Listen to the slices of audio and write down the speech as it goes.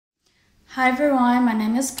Hi everyone, my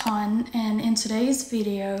name is Pun, and in today's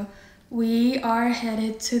video we are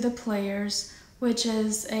headed to the Players, which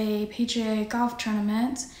is a PGA golf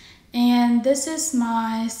tournament, and this is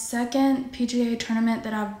my second PGA tournament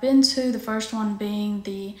that I've been to, the first one being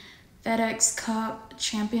the FedEx Cup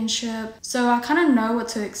Championship. So I kind of know what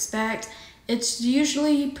to expect. It's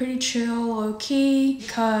usually pretty chill, low-key,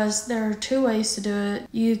 because there are two ways to do it.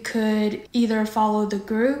 You could either follow the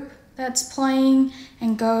group that's playing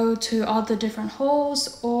and go to all the different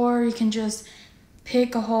holes, or you can just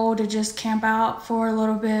pick a hole to just camp out for a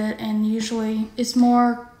little bit, and usually it's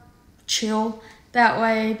more chill that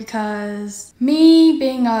way because me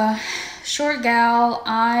being a short gal,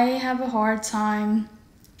 I have a hard time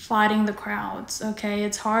fighting the crowds, okay?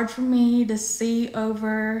 It's hard for me to see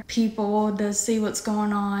over people, to see what's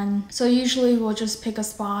going on. So usually we'll just pick a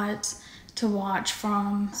spot to watch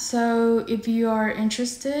from. So if you are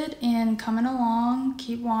interested in coming along,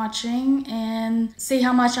 keep watching and see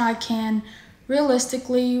how much I can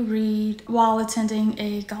realistically read while attending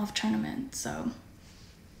a golf tournament. So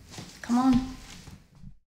come on.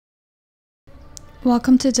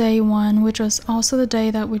 Welcome to day one, which was also the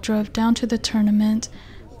day that we drove down to the tournament.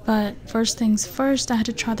 But first things first, I had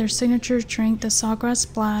to try their signature drink, the Sawgrass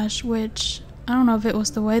Splash, which I don't know if it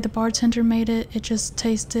was the way the bartender made it. It just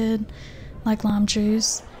tasted like lime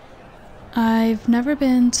juice. I've never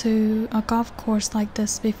been to a golf course like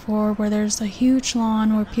this before, where there's a huge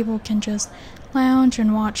lawn where people can just lounge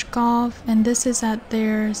and watch golf, and this is at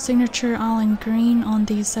their signature island green on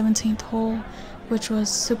the 17th hole, which was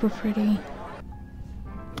super pretty.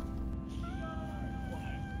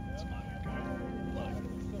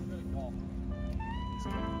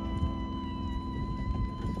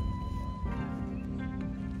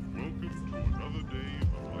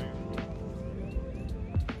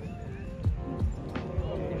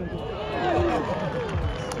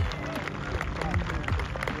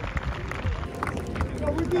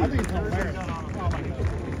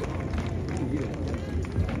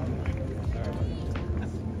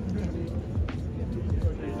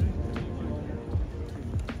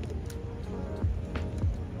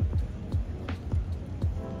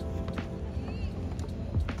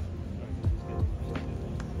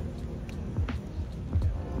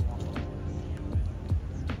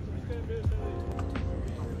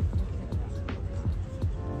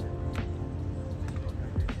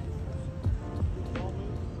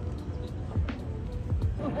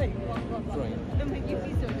 I'm like, you'd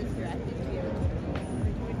be so distracted here.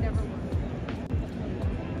 Like, you would never want to.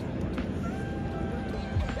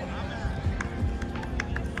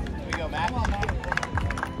 Here we go, Matt. Come on, Matt.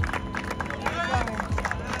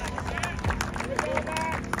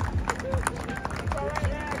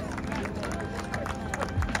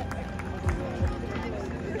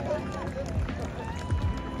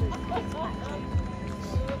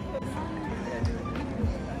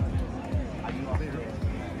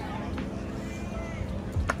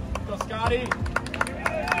 Go, Scotty.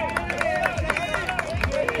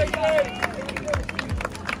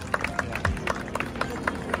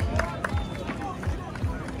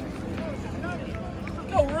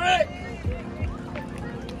 Go, Rick.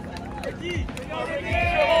 Ricky.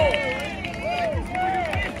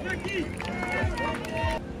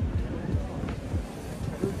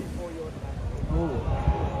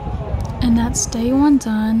 And that's day one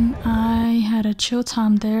done. I had a chill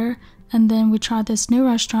time there, and then we tried this new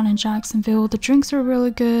restaurant in Jacksonville. The drinks were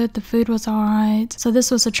really good, the food was alright. So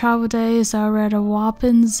this was a travel day, so I read a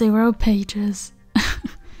whopping 0 pages.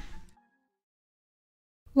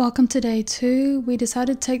 Welcome to day two. We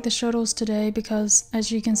decided to take the shuttles today because,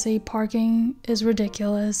 as you can see, parking is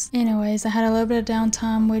ridiculous. Anyways, I had a little bit of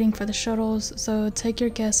downtime waiting for the shuttles, so take your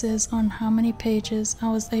guesses on how many pages I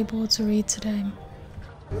was able to read today.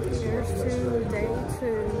 Here's to day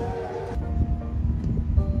two.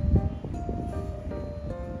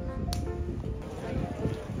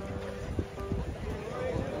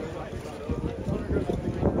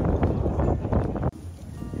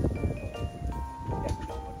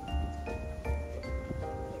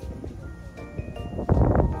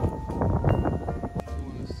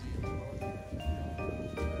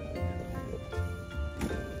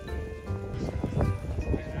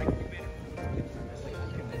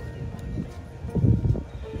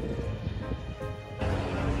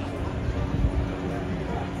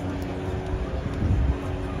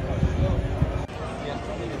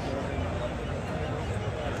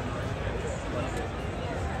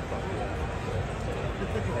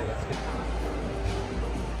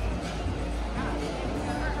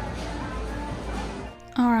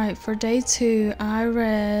 Alright, for day 2, I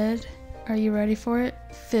read, are you ready for it?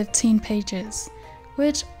 15 pages,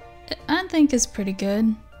 which I think it's pretty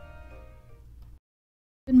good.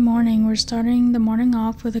 Good morning. We're starting the morning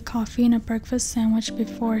off with a coffee and a breakfast sandwich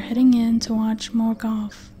before heading in to watch more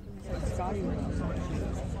golf.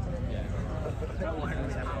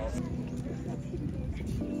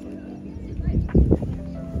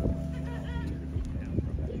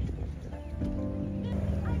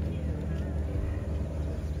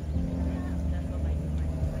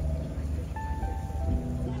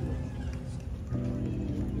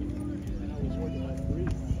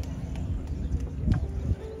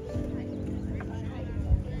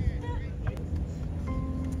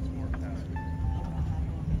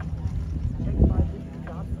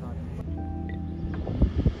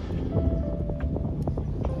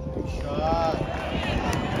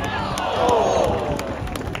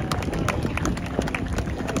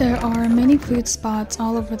 There are many food spots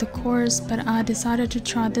all over the course, but I decided to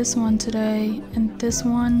try this one today, and this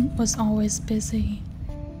one was always busy.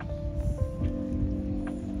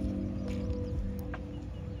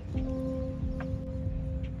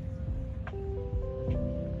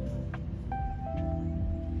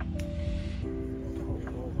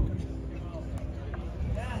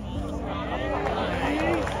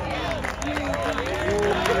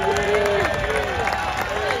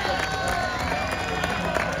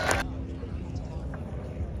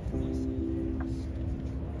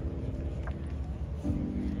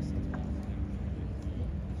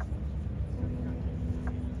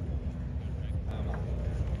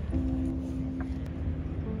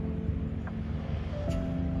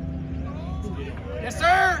 Yes,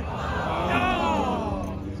 sir!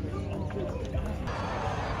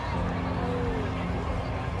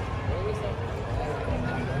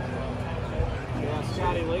 Yeah,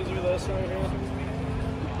 Scotty, laser this right here.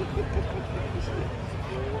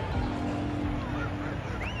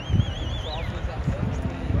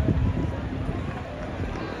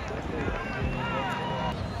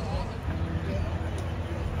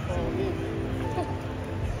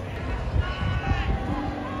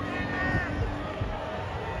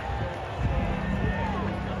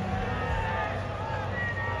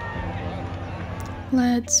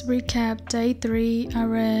 Let's recap day 3. I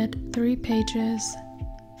read 3 pages.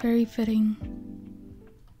 Very fitting.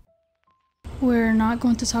 We're not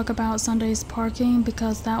going to talk about Sunday's parking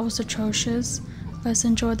because that was atrocious. Let's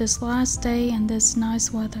enjoy this last day and this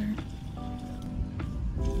nice weather.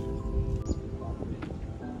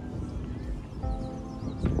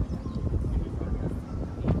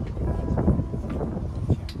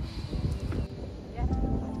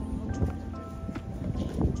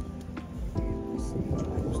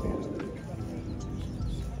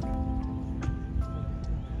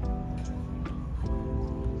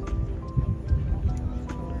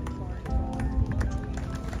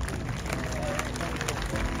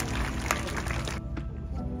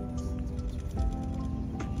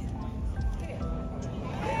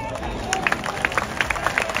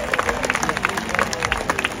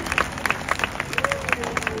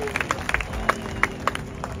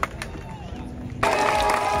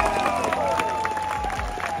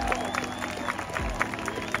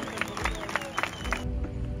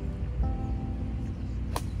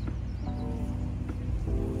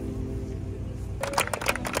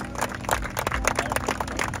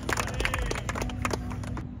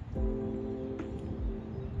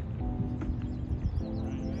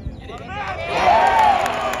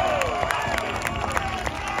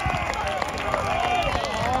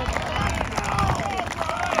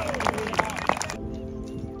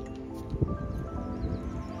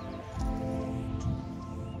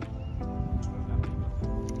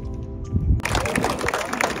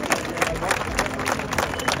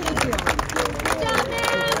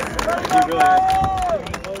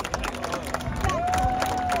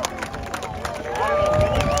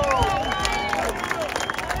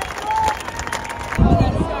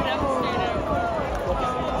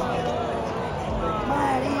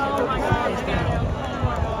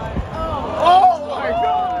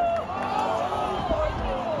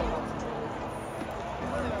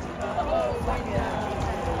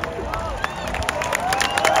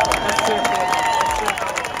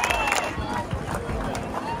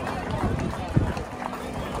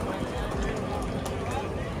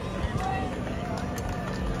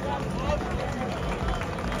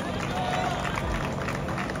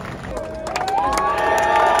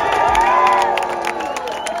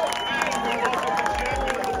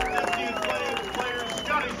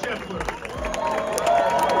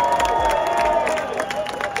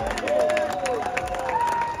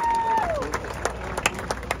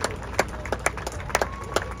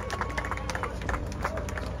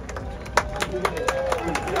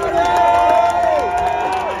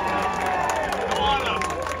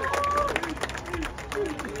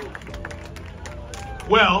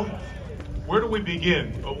 Well, where do we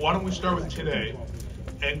begin? Why don't we start with today?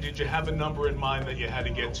 And did you have a number in mind that you had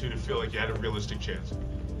to get to feel like you had a realistic chance?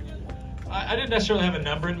 I didn't necessarily have a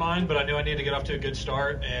number in mind, but I knew I needed to get off to a good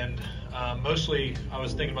start, and mostly I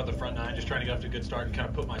was thinking about the front nine, just trying to get off to a good start and kind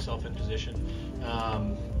of put myself in position.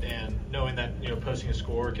 And knowing that posting a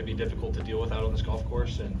score can be difficult to deal with out on this golf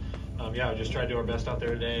course, and yeah, I just tried to do our best out there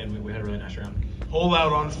today, and we had a really nice round. Hole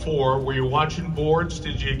out on 4. Were you watching boards?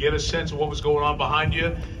 Did you get a sense of what was going on behind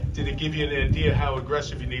you? Did it give you an idea how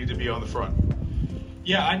aggressive you needed to be on the front?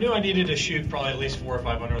 Yeah, I knew I needed to shoot probably at least 4 or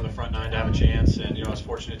 5 under on the front nine to have a chance, and I was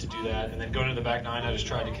fortunate to do that. And then going to the back nine, I just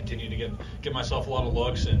tried to continue to give myself a lot of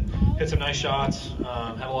looks and hit some nice shots.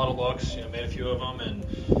 Had a lot of looks, made a few of them,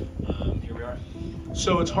 and here we are.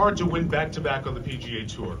 So it's hard to win back-to-back on the PGA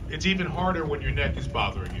Tour. It's even harder when your neck is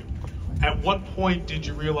bothering you. At what point did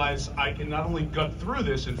you realize I can not only gut through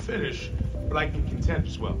this and finish, but I can contend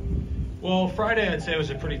as well? Well, Friday I'd say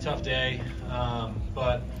was a pretty tough day,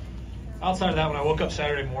 but outside of that, when I woke up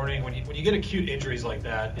Saturday morning, when you get acute injuries like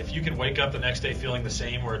that, if you can wake up the next day feeling the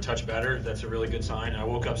same or a touch better, that's a really good sign. And I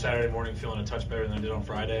woke up Saturday morning feeling a touch better than I did on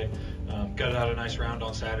Friday. Got out a nice round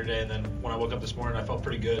on Saturday, and then when I woke up this morning, I felt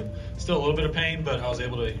pretty good. Still a little bit of pain, but I was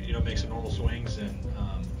able to make some normal swings and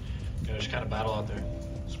just kind of battle out there.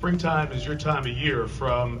 Springtime is your time of year.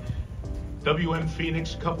 From WM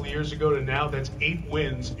Phoenix a couple of years ago to now, that's 8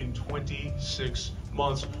 wins in 26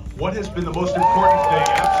 months. What has been the most important thing?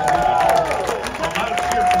 Absolutely. A lot of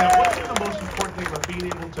cheer for that. What's been the most important thing about being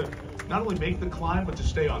able to not only make the climb, but to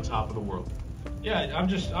stay on top of the world? Yeah, I'm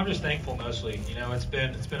just thankful mostly. It's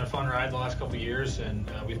been a fun ride the last couple of years, and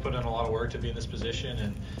we've put in a lot of work to be in this position,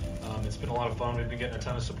 and it's been a lot of fun. We've been getting a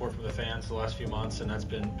ton of support from the fans the last few months, and that's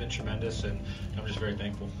been tremendous, and I'm just very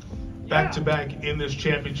thankful. Back-to-back in this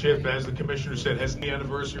championship, as the commissioner said, has the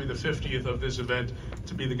anniversary, the 50th of this event,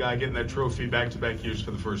 to be the guy getting that trophy back-to-back years for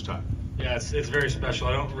the first time. Yeah, it's very special.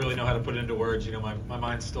 I don't really know how to put it into words. My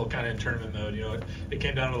mind's still kind of in tournament mode. It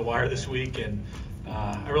came down to the wire this week, and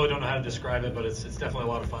I really don't know how to describe it, but it's definitely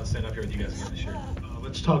a lot of fun standing up here with you guys again this year.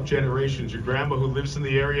 Let's talk generations. Your grandma, who lives in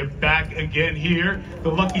the area, back again here. The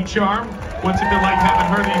lucky charm. What's it been like having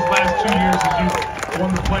her these last 2 years as you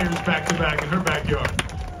won the Players back-to-back in her backyard?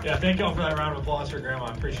 Yeah, thank y'all for that round of applause for Grandma.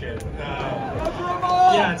 I appreciate it.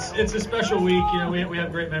 Yeah, it's a special week. We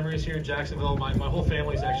have great memories here in Jacksonville. My whole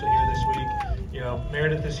family's actually here this week.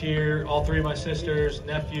 Meredith is here, all 3 of my sisters,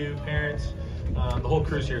 nephew, parents, the whole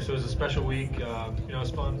crew's here. So it was a special week. It's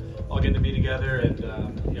fun all getting to be together, and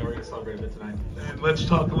we're going to celebrate a bit tonight. And let's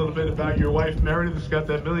talk a little bit about your wife, Meredith, who's got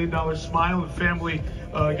that $1 million smile, and family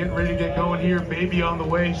getting ready to get going here, baby on the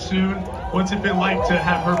way soon. What's it been like to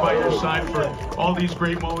have her by your side for all these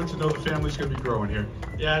great moments and know the family's going to be growing here?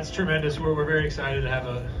 Yeah, it's tremendous. We're very excited to have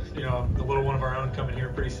a little one of our own coming here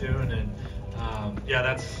pretty soon, and yeah,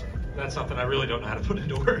 that's something I really don't know how to put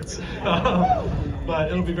into words.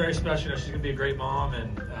 But it'll be very special. She's going to be a great mom,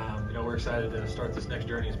 and we're excited to start this next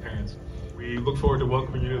journey as parents. We look forward to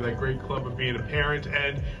welcoming you to that great club of being a parent.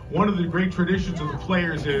 And one of the great traditions of the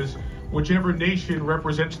Players is whichever nation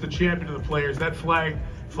represents the champion of the Players, that flag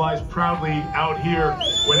flies proudly out here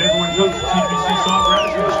when everyone comes to TPC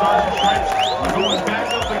Sawgrass and the Stars and Stripes are going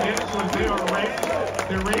back up again. So as they are raised,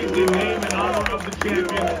 they're raised in name and honor of the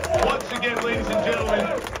champion. Once again, ladies and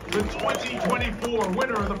gentlemen, the 2024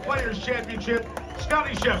 winner of the Players Championship,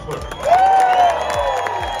 Scotty Scheffler.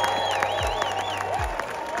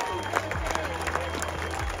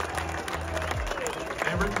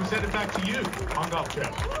 Send it back to you on Golf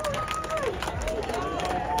Chat.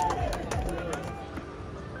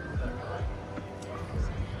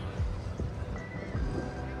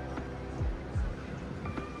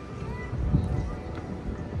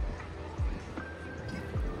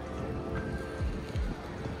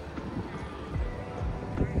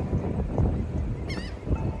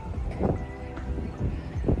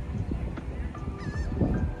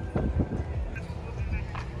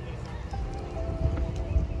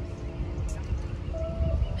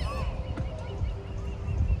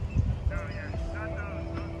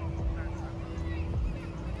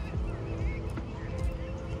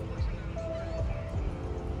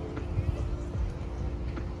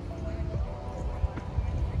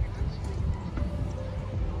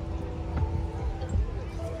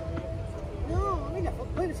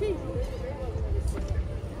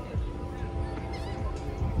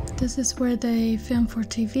 This is where they film for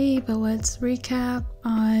TV, but let's recap.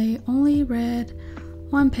 I only read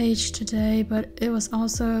 1 page today, but it was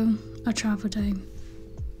also a travel day.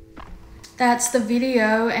 That's the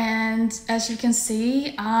video, and as you can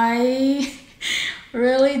see, I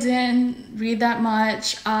really didn't read that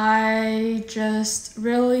much. I just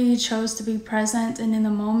really chose to be present and in the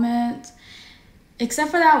moment.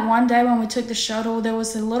 Except for that one day when we took the shuttle, there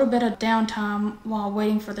was a little bit of downtime while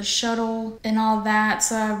waiting for the shuttle and all that.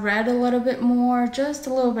 So I read a little bit more, just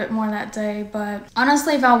a little bit more that day. But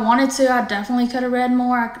honestly, if I wanted to, I definitely could have read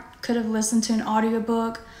more. I could have listened to an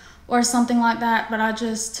audiobook or something like that. But I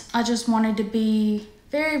just wanted to be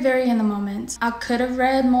very, very in the moment. I could have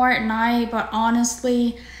read more at night, but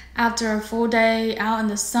honestly, after a full day out in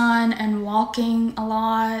the sun and walking a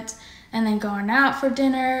lot and then going out for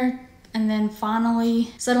dinner, and then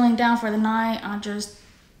finally settling down for the night, I just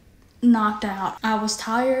knocked out. I was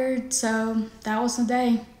tired, so that was the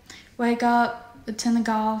day. Wake up, attend the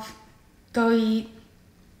golf, go eat,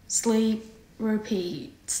 sleep,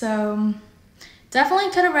 repeat. So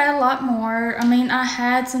definitely could have read a lot more. I mean, I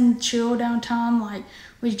had some chill downtime, like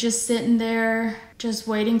we just sitting there just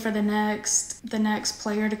waiting for the next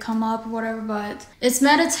player to come up or whatever, but it's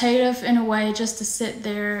meditative in a way just to sit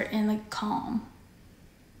there in the calm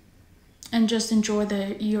and just enjoy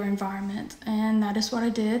your environment. And that is what I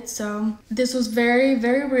did. So this was very,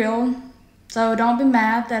 very real. So don't be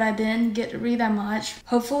mad that I didn't get to read that much.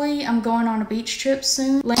 Hopefully I'm going on a beach trip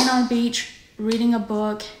soon. Laying on a beach, reading a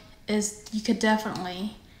book you could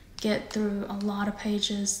definitely get through a lot of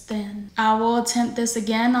pages then. I will attempt this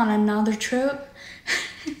again on another trip.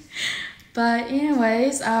 But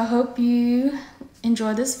anyways, I hope you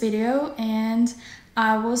enjoyed this video and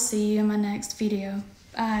I will see you in my next video.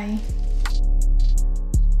 Bye.